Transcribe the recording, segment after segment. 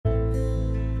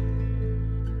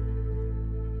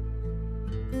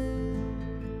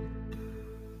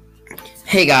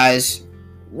Hey guys,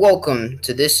 welcome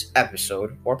to this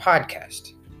episode or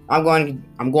podcast. I'm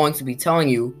going to be telling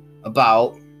you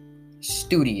about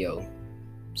studios.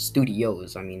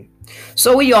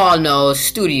 So we all know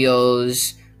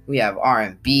studios. We have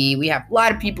R&B. We have a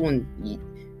lot of people in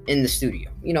the studio.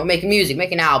 Making music,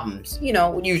 making albums.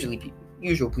 What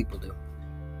usual people do.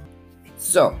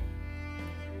 So,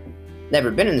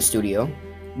 never been in the studio,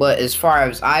 but as far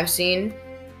as I've seen,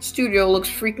 studio looks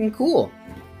freaking cool.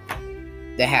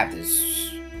 They have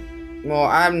this, well,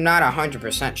 I'm not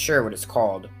 100% sure what it's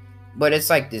called, but it's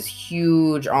like this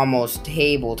huge, almost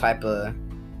table type of,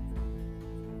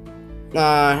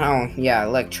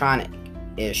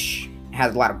 electronic-ish. It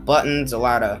has a lot of buttons, you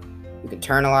can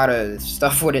turn a lot of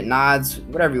stuff with it, nods,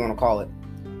 whatever you want to call it.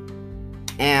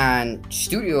 And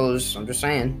studios, I'm just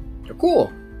saying, they're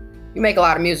cool. You make a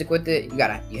lot of music with it.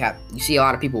 You see a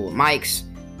lot of people with mics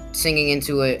singing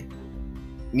into it.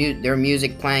 Their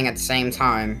music playing at the same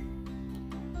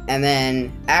time, and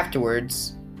then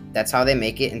afterwards, that's how they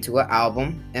make it into an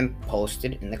album and post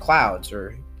it in the clouds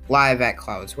or live at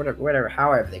clouds,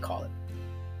 however they call it.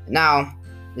 Now,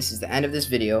 this is the end of this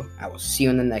video. I will see you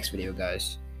in the next video,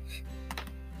 guys.